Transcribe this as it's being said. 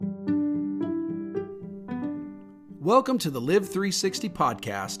Welcome to the Live 360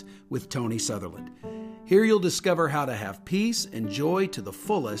 podcast with Tony Sutherland. Here you'll discover how to have peace and joy to the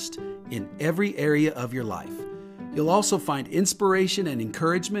fullest in every area of your life. You'll also find inspiration and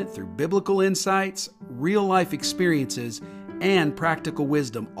encouragement through biblical insights, real-life experiences, and practical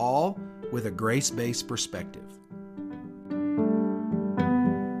wisdom, all with a grace-based perspective.